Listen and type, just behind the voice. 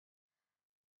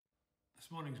This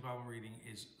morning's Bible reading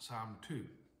is Psalm 2.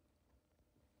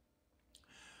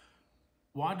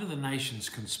 Why do the nations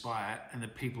conspire and the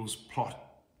peoples plot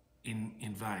in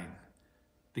vain?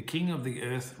 The king of the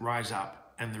earth rise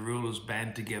up, and the rulers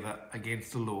band together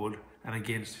against the Lord and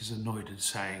against his anointed,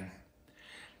 saying,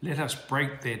 "Let us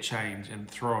break their chains and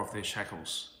throw off their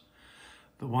shackles."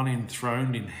 The one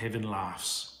enthroned in heaven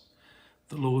laughs.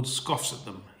 The Lord scoffs at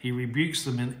them. He rebukes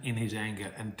them in his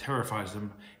anger and terrifies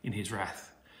them in his wrath,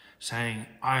 saying,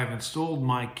 "I have installed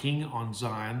my king on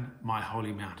Zion, my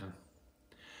holy mountain.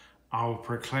 I will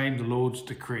proclaim the Lord's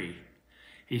decree.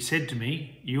 He said to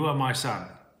me, 'You are my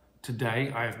son.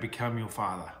 Today I have become your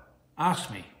father. Ask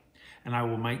me, and I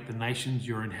will make the nations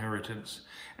your inheritance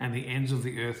and the ends of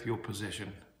the earth your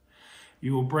possession.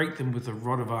 You will break them with a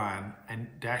rod of iron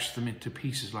and dash them into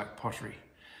pieces like pottery.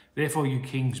 Therefore, you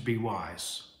kings, be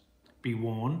wise. Be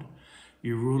warned,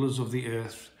 you rulers of the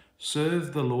earth.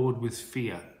 Serve the Lord with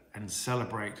fear and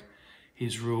celebrate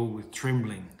his rule with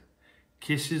trembling.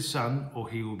 Kiss his son, or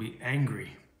he will be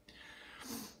angry,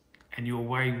 and your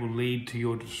way will lead to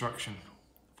your destruction,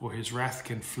 for his wrath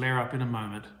can flare up in a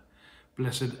moment.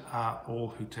 Blessed are all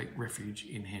who take refuge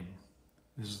in him."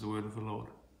 This is the word of the Lord.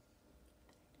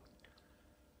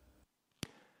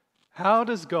 How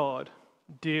does God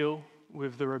deal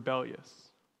with the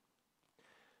rebellious?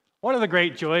 One of the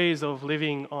great joys of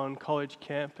living on college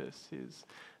campus is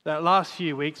that last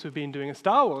few weeks we've been doing a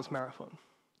Star Wars marathon.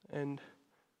 And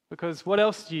because what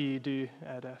else do you do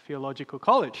at a theological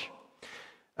college?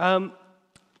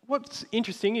 What's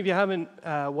interesting, if you haven't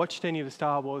watched any of the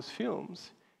Star Wars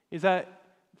films, is that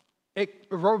it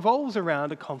revolves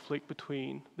around a conflict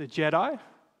between the Jedi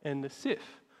and the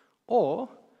Sith, or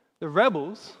the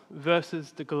rebels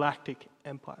versus the Galactic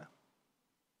Empire.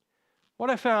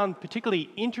 What I found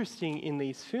particularly interesting in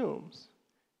these films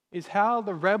is how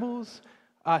the rebels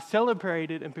are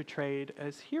celebrated and portrayed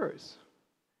as heroes.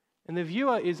 And the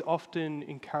viewer is often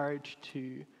encouraged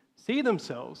to see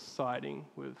themselves siding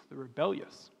with the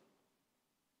rebellious.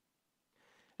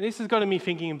 And this has got me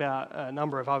thinking about a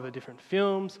number of other different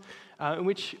films in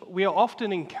which we are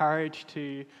often encouraged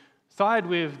to side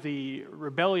with the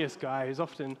rebellious guy who's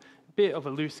often a bit of a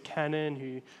loose cannon,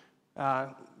 who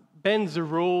bends the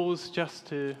rules just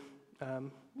to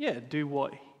do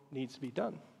what needs to be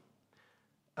done.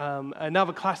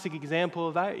 Another classic example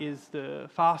of that is the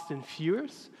Fast and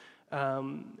Furious,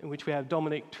 in which we have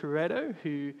Dominic Toretto,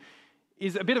 who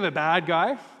is a bit of a bad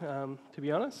guy, to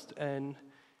be honest, and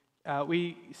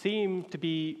we see him to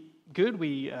be good,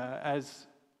 as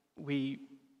we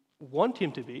want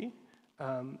him to be,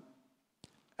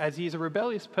 as he is a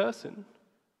rebellious person,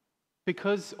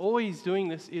 because all he's doing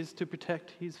this is to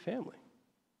protect his family.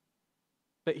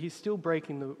 But he's still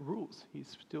breaking the rules.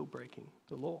 He's still breaking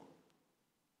the law.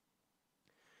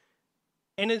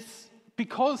 And it's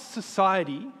because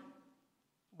society,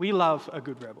 we love a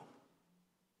good rebel.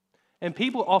 And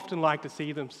people often like to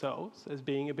see themselves as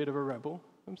being a bit of a rebel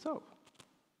themselves.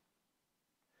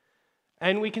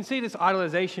 And we can see this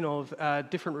idolization of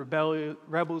different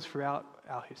rebels throughout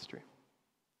our history.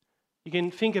 You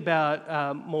can think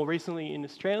about more recently in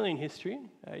Australian history,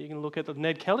 you can look at the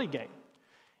Ned Kelly gang,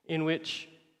 in which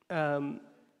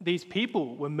these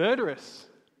people were murderous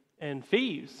and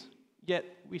thieves, yet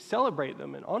we celebrate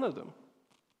them and honor them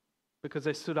because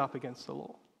they stood up against the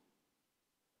law.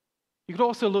 You could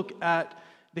also look at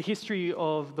the history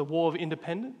of the War of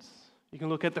Independence. You can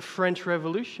look at the French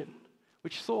Revolution,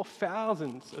 which saw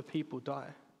thousands of people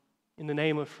die in the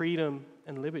name of freedom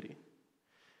and liberty.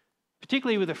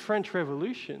 Particularly with the French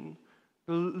Revolution,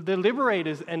 the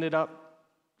liberators ended up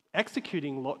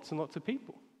executing lots and lots of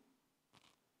people,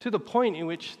 to the point in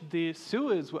which the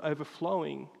sewers were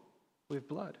overflowing with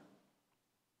blood.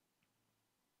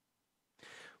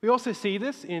 We also see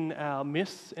this in our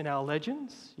myths and our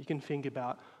legends. You can think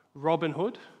about Robin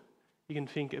Hood, you can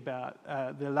think about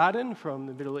the Aladdin from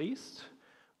the Middle East,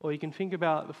 or you can think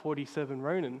about the 47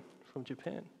 Ronin from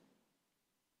Japan.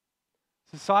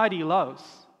 Society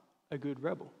loves a good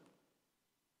rebel.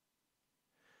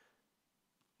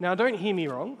 Now, don't hear me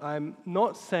wrong. I'm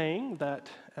not saying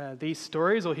that these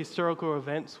stories or historical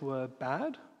events were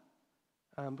bad,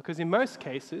 because in most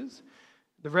cases,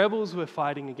 the rebels were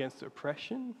fighting against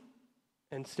oppression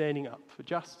and standing up for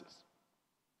justice.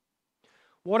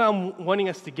 What I'm wanting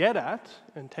us to get at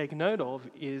and take note of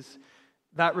is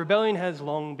that rebellion has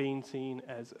long been seen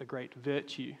as a great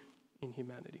virtue in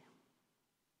humanity.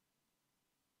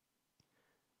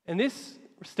 And this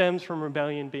stems from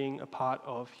rebellion being a part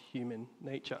of human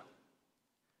nature.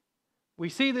 We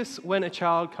see this when a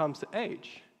child comes to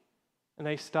age and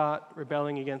they start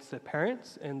rebelling against their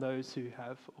parents and those who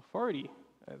have authority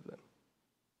over them.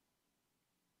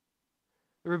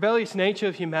 The rebellious nature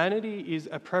of humanity is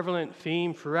a prevalent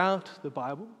theme throughout the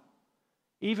Bible.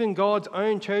 Even God's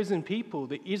own chosen people,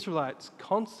 the Israelites,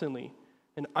 constantly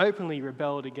and openly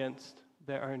rebelled against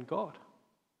their own God.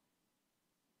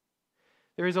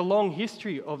 There is a long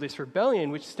history of this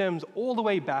rebellion which stems all the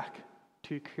way back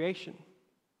to creation.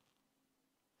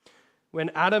 When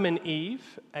Adam and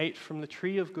Eve ate from the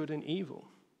tree of good and evil,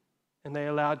 and they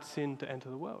allowed sin to enter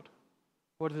the world,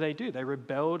 what did they do? They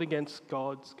rebelled against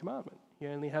God's commandment. He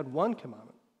only had one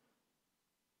commandment.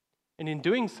 And in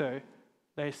doing so,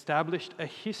 they established a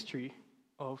history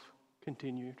of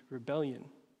continued rebellion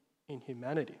in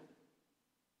humanity.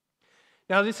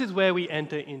 Now, this is where we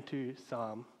enter into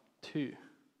Psalm 2.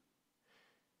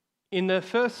 In the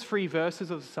first 3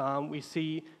 verses of the psalm, we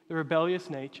see the rebellious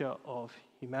nature of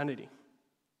humanity.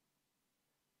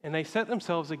 And they set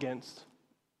themselves against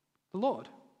the Lord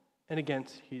and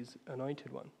against his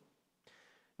anointed one.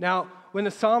 Now, when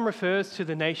the psalm refers to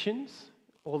the nations,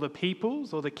 or the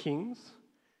peoples, or the kings,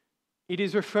 it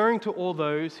is referring to all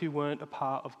those who weren't a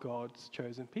part of God's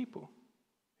chosen people,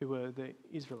 who were the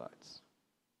Israelites.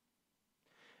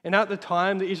 And at the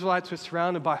time, the Israelites were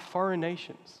surrounded by foreign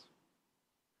nations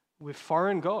with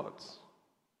foreign gods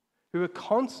who were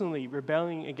constantly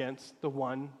rebelling against the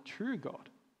one true God.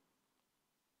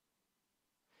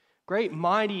 Great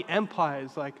mighty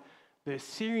empires like the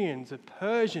Assyrians, the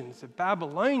Persians, the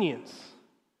Babylonians,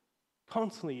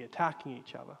 constantly attacking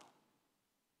each other.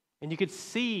 And you could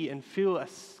see and feel a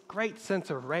great sense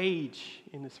of rage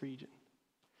in this region,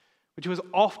 which was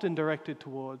often directed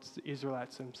towards the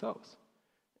Israelites themselves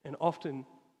and often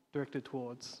directed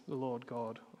towards the Lord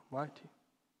God Almighty.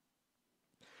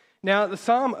 Now, the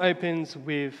psalm opens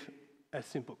with a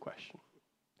simple question.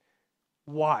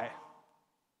 Why?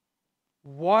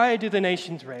 Why do the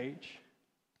nations rage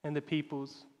and the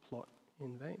peoples plot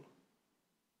in vain?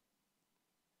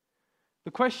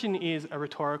 The question is a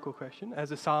rhetorical question, as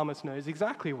the psalmist knows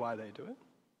exactly why they do it.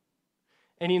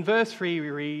 And in verse 3,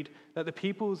 we read that the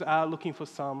peoples are looking for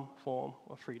some form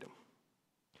of freedom.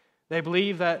 They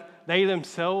believe that they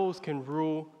themselves can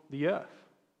rule the earth.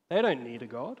 They don't need a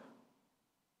God.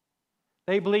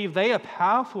 They believe they are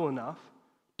powerful enough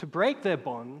to break their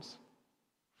bonds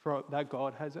that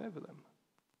God has over them.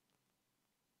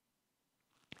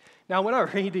 Now, when I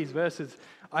read these verses,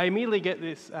 I immediately get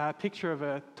this picture of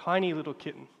a tiny little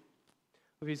kitten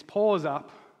with his paws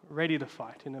up, ready to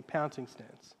fight in a pouncing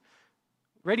stance,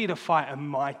 ready to fight a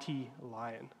mighty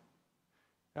lion.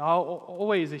 Now, I'll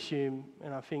always assume,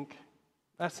 and I think,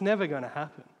 that's never going to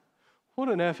happen. What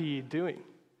on earth are you doing?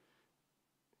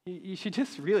 You should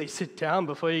just really sit down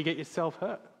before you get yourself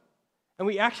hurt. And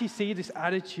we actually see this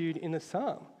attitude in the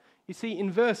psalm. You see,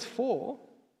 in verse 4,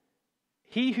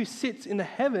 he who sits in the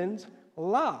heavens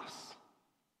laughs.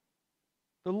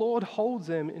 The Lord holds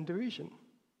them in derision.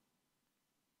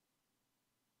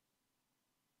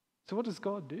 So what does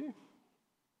God do?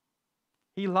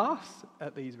 He laughs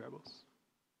at these rebels.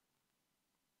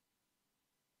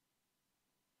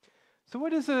 So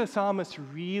what is the psalmist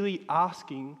really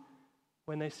asking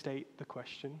when they state the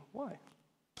question, why?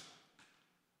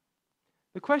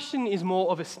 The question is more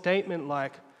of a statement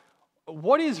like,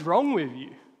 what is wrong with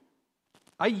you?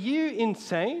 Are you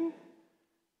insane?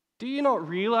 Do you not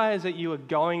realize that you are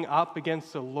going up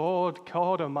against the Lord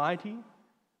God Almighty,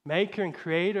 maker and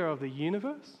creator of the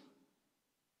universe?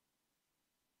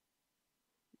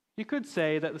 You could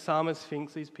say that the psalmist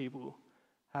thinks these people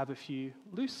have a few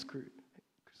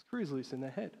screws loose in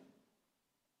their head.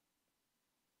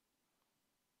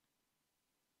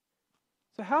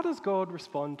 So how does God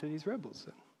respond to these rebels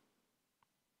then?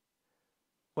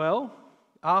 Well,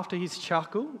 after his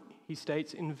chuckle, he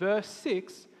states in verse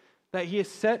 6 that he has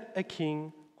set a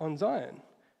king on Zion.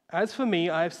 As for me,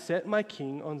 I have set my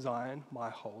king on Zion, my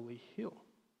holy hill.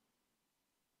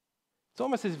 It's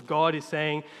almost as if God is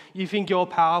saying, you think you're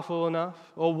powerful enough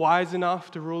or wise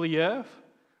enough to rule the earth?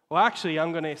 Well, actually,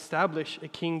 I'm going to establish a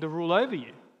king to rule over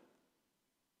you.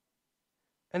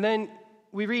 And then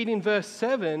we read in verse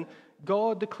 7,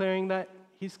 God declaring that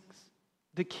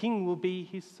the king will be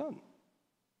his son.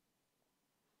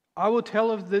 I will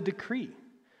tell of the decree.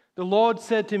 The Lord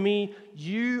said to me,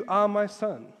 you are my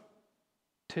son.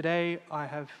 Today I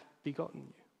have begotten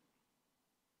you.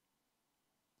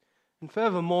 And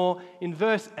furthermore, in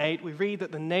verse 8, we read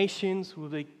that the nations will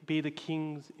be the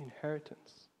king's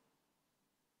inheritance.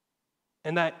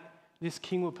 And that this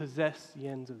king will possess the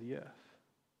ends of the earth.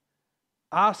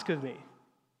 Ask of me,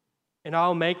 and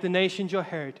I'll make the nations your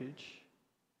heritage,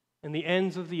 and the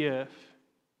ends of the earth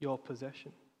your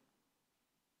possession.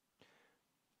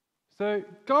 So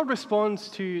God responds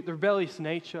to the rebellious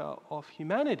nature of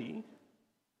humanity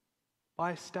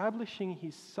by establishing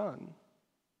his Son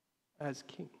as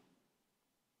king.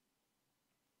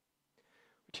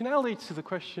 Which now leads to the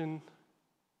question,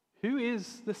 who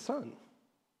is the Son?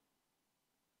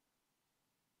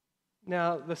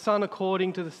 Now, the Son,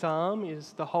 according to the Psalm,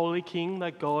 is the holy king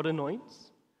that God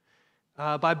anoints.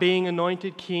 By being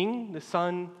anointed king, the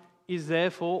Son is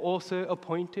therefore also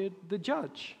appointed the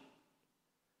judge.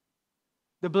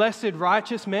 The blessed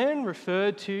righteous man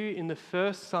referred to in the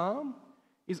first Psalm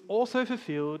is also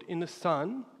fulfilled in the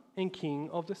Son and King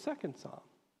of the second Psalm.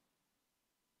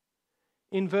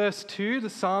 In verse 2, the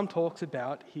Psalm talks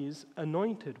about his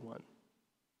anointed one.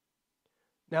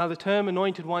 Now, the term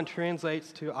anointed one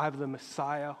translates to either the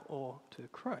Messiah or to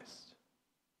Christ.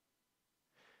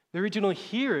 The original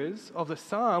hearers of the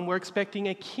psalm were expecting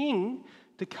a king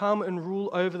to come and rule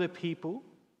over the people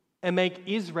and make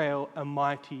Israel a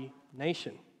mighty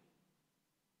nation.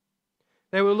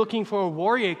 They were looking for a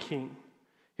warrior king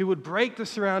who would break the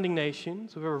surrounding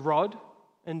nations with a rod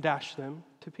and dash them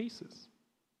to pieces.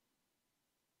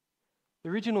 The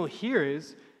original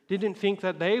hearers didn't think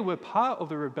that they were part of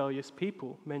the rebellious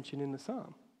people mentioned in the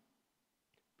psalm,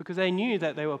 because they knew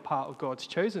that they were part of God's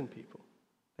chosen people.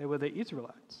 They were the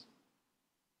Israelites.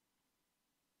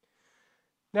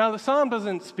 Now, the psalm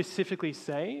doesn't specifically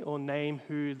say or name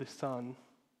who the Son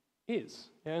is.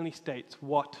 It only states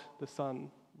what the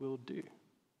Son will do.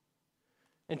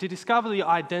 And to discover the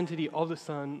identity of the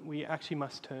Son, we actually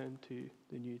must turn to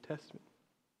the New Testament.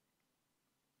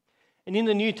 And in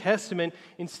the New Testament,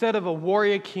 instead of a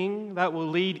warrior king that will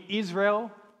lead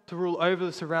Israel to rule over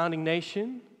the surrounding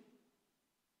nation,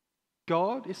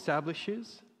 God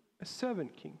establishes a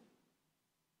servant king.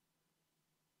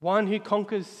 One who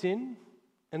conquers sin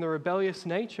and the rebellious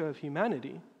nature of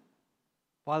humanity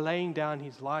by laying down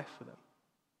his life for them.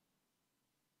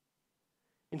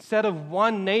 Instead of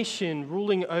one nation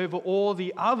ruling over all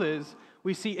the others,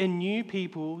 we see a new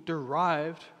people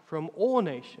derived from all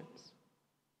nations.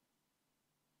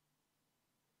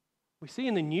 We see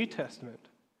in the New Testament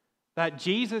that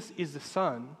Jesus is the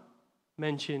Son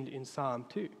mentioned in Psalm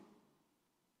 2.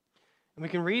 And we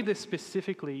can read this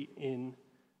specifically in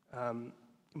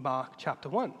Mark chapter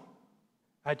 1,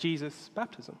 at Jesus'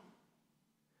 baptism,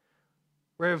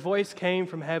 where a voice came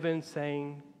from heaven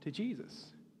saying to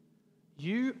Jesus,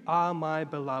 "You are my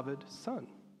beloved Son.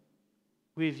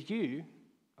 With you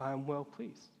I am well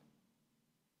pleased."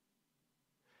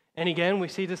 And again, we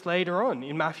see this later on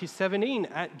in Matthew 17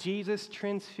 at Jesus'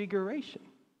 transfiguration.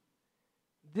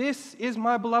 "This is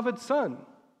my beloved Son,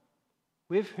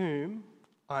 with whom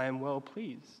I am well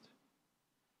pleased.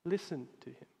 Listen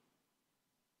to him."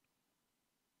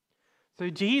 So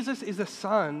Jesus is the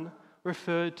Son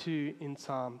referred to in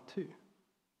Psalm 2.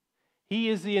 He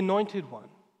is the anointed one.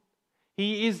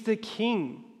 He is the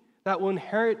king that will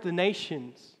inherit the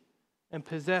nations and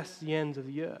possess the ends of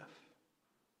the earth.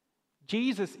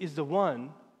 Jesus is the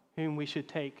one whom we should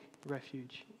take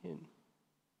refuge in.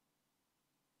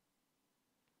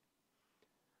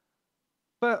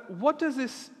 But what does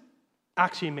this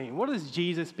actually mean? What does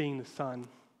Jesus being the Son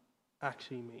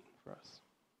actually mean for us?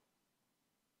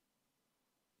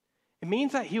 It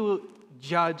means that he will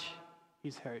judge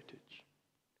his heritage,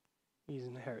 his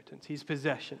inheritance, his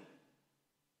possession.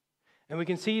 And we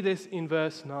can see this in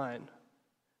verse 9,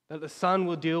 that the Son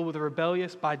will deal with the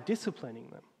rebellious by disciplining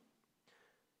them.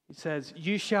 It says,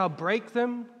 "You shall break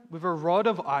them with a rod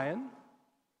of iron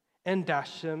and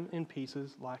dash them in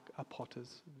pieces like a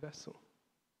potter's vessel."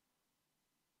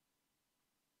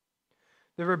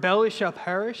 The rebellious shall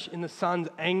perish in the Son's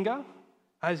anger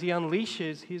as he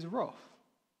unleashes his wrath.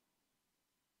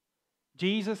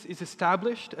 Jesus is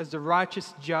established as the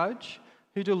righteous judge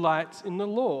who delights in the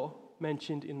law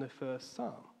mentioned in the first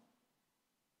psalm.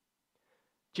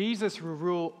 Jesus will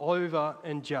rule over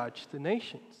and judge the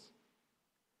nations.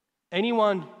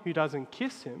 Anyone who doesn't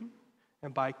kiss him,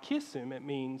 and by kiss him it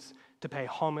means to pay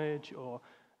homage or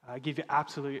give your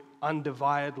absolute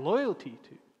undivided loyalty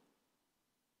to,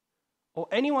 or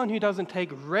anyone who doesn't take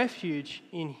refuge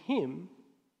in him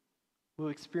will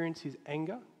experience his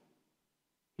anger,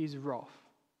 his wrath,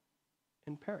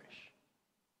 and perish.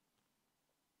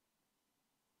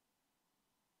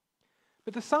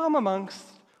 But the psalm,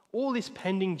 amongst all this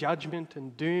pending judgment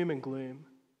and doom and gloom,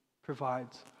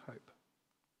 provides hope.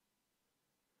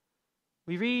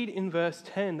 We read in verse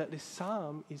 10 that this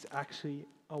psalm is actually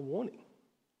a warning.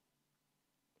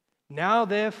 "Now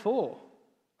therefore,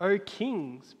 O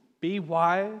kings, be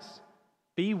wise,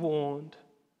 be warned,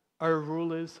 O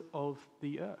rulers of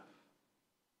the earth."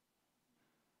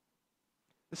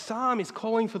 The psalm is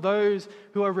calling for those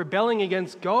who are rebelling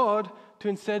against God to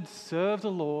instead serve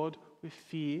the Lord with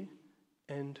fear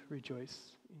and rejoice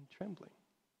in trembling.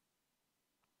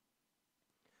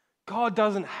 God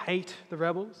doesn't hate the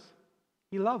rebels.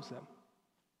 He loves them.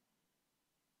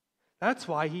 That's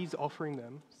why he's offering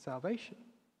them salvation.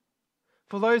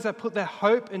 For those that put their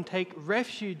hope and take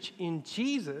refuge in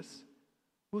Jesus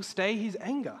will stay his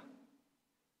anger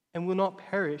and will not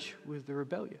perish with the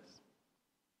rebellious.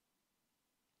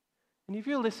 And if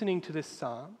you're listening to this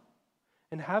psalm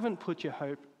and haven't put your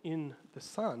hope in the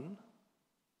Son,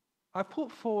 I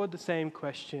put forward the same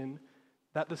question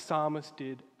that the psalmist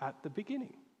did at the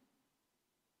beginning.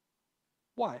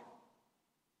 Why?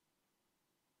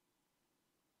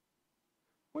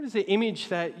 What is the image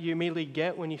that you immediately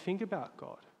get when you think about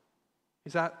God?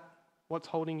 Is that what's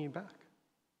holding you back?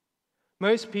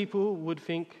 Most people would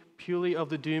think purely of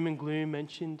the doom and gloom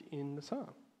mentioned in the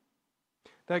psalm.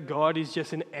 That God is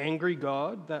just an angry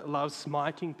God that loves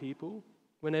smiting people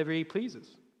whenever he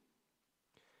pleases.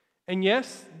 And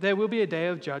yes, there will be a day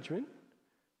of judgment.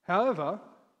 However,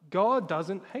 God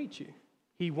doesn't hate you.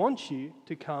 He wants you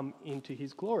to come into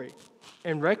his glory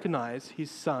and recognize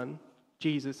his Son,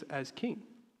 Jesus, as King.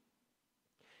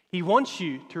 He wants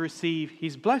you to receive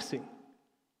his blessing.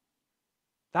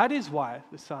 That is why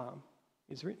the psalm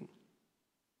is written.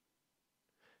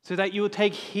 So that you will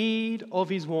take heed of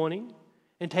his warning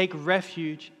and take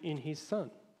refuge in his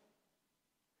Son.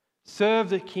 Serve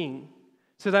the King,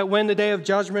 so that when the day of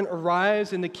judgment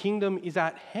arrives and the kingdom is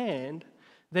at hand,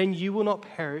 then you will not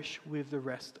perish with the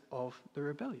rest of the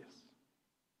rebellious.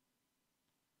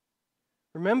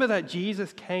 Remember that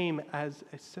Jesus came as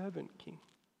a servant king,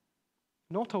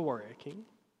 not a warrior king.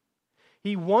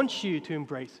 He wants you to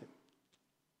embrace him.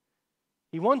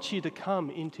 He wants you to come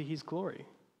into his glory.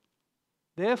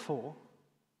 Therefore,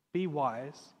 be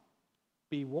wise,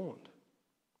 be warned.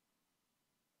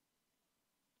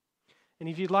 And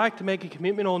if you'd like to make a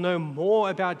commitment or know more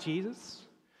about Jesus,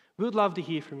 we would love to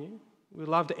hear from you. We'd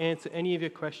love to answer any of your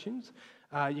questions.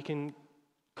 You can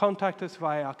contact us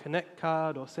via our Connect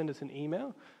card or send us an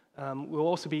email. We'll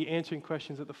also be answering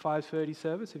questions at the 5:30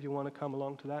 service if you want to come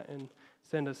along to that and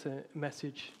send us a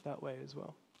message that way as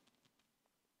well.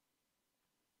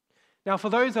 Now, for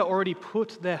those that already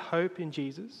put their hope in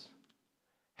Jesus,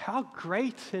 how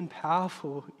great and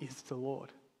powerful is the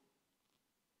Lord?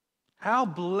 How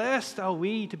blessed are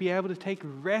we to be able to take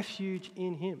refuge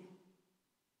in him?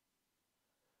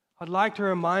 I'd like to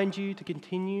remind you to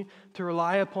continue to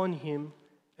rely upon him,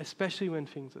 especially when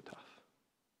things are tough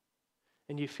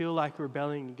and you feel like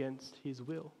rebelling against his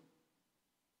will.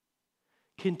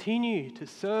 Continue to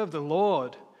serve the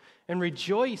Lord and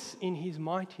rejoice in his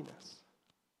mightiness.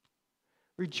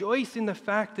 Rejoice in the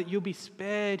fact that you'll be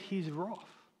spared his wrath.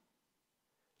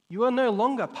 You are no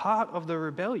longer part of the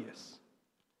rebellious.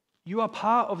 You are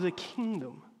part of the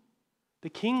kingdom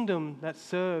that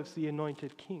serves the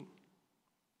anointed king,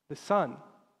 the Son,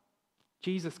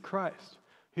 Jesus Christ,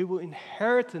 who will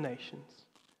inherit the nations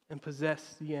and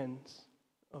possess the ends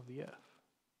of the earth.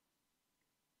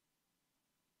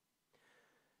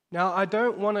 Now, I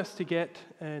don't want us to get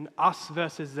an us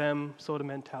versus them sort of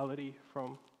mentality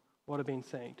from what I've been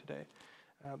saying today,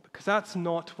 because that's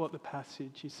not what the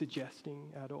passage is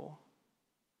suggesting at all.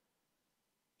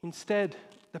 Instead,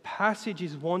 the passage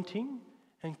is wanting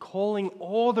and calling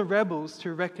all the rebels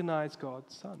to recognize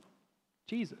God's Son,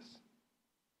 Jesus,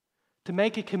 to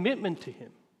make a commitment to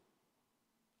him.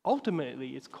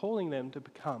 Ultimately, it's calling them to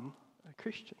become a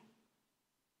Christian.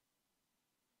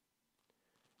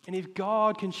 And if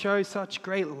God can show such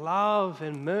great love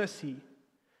and mercy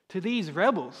to these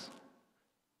rebels,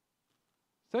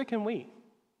 so can we,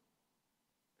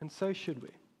 and so should we.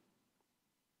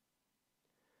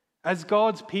 As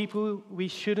God's people, we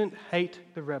shouldn't hate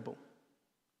the rebel.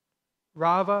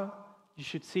 Rather, you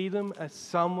should see them as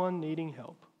someone needing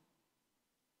help,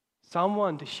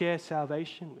 someone to share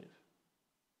salvation with,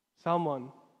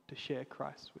 someone to share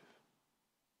Christ with.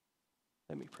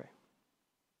 Let me pray.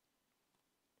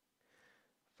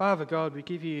 Father God, we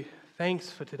give you thanks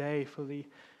for today, for the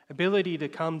ability to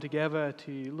come together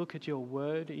to look at your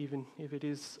word, even if it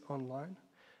is online.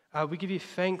 We give you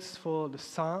thanks for the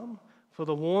psalm, for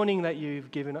the warning that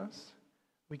you've given us.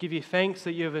 We give you thanks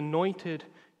that you have anointed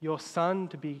your Son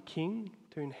to be king,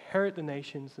 to inherit the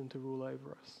nations and to rule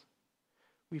over us.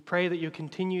 We pray that you'll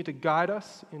continue to guide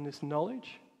us in this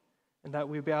knowledge and that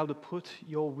we'll be able to put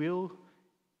your will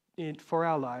for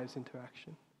our lives into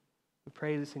action. We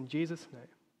pray this in Jesus' name.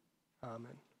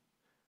 Amen.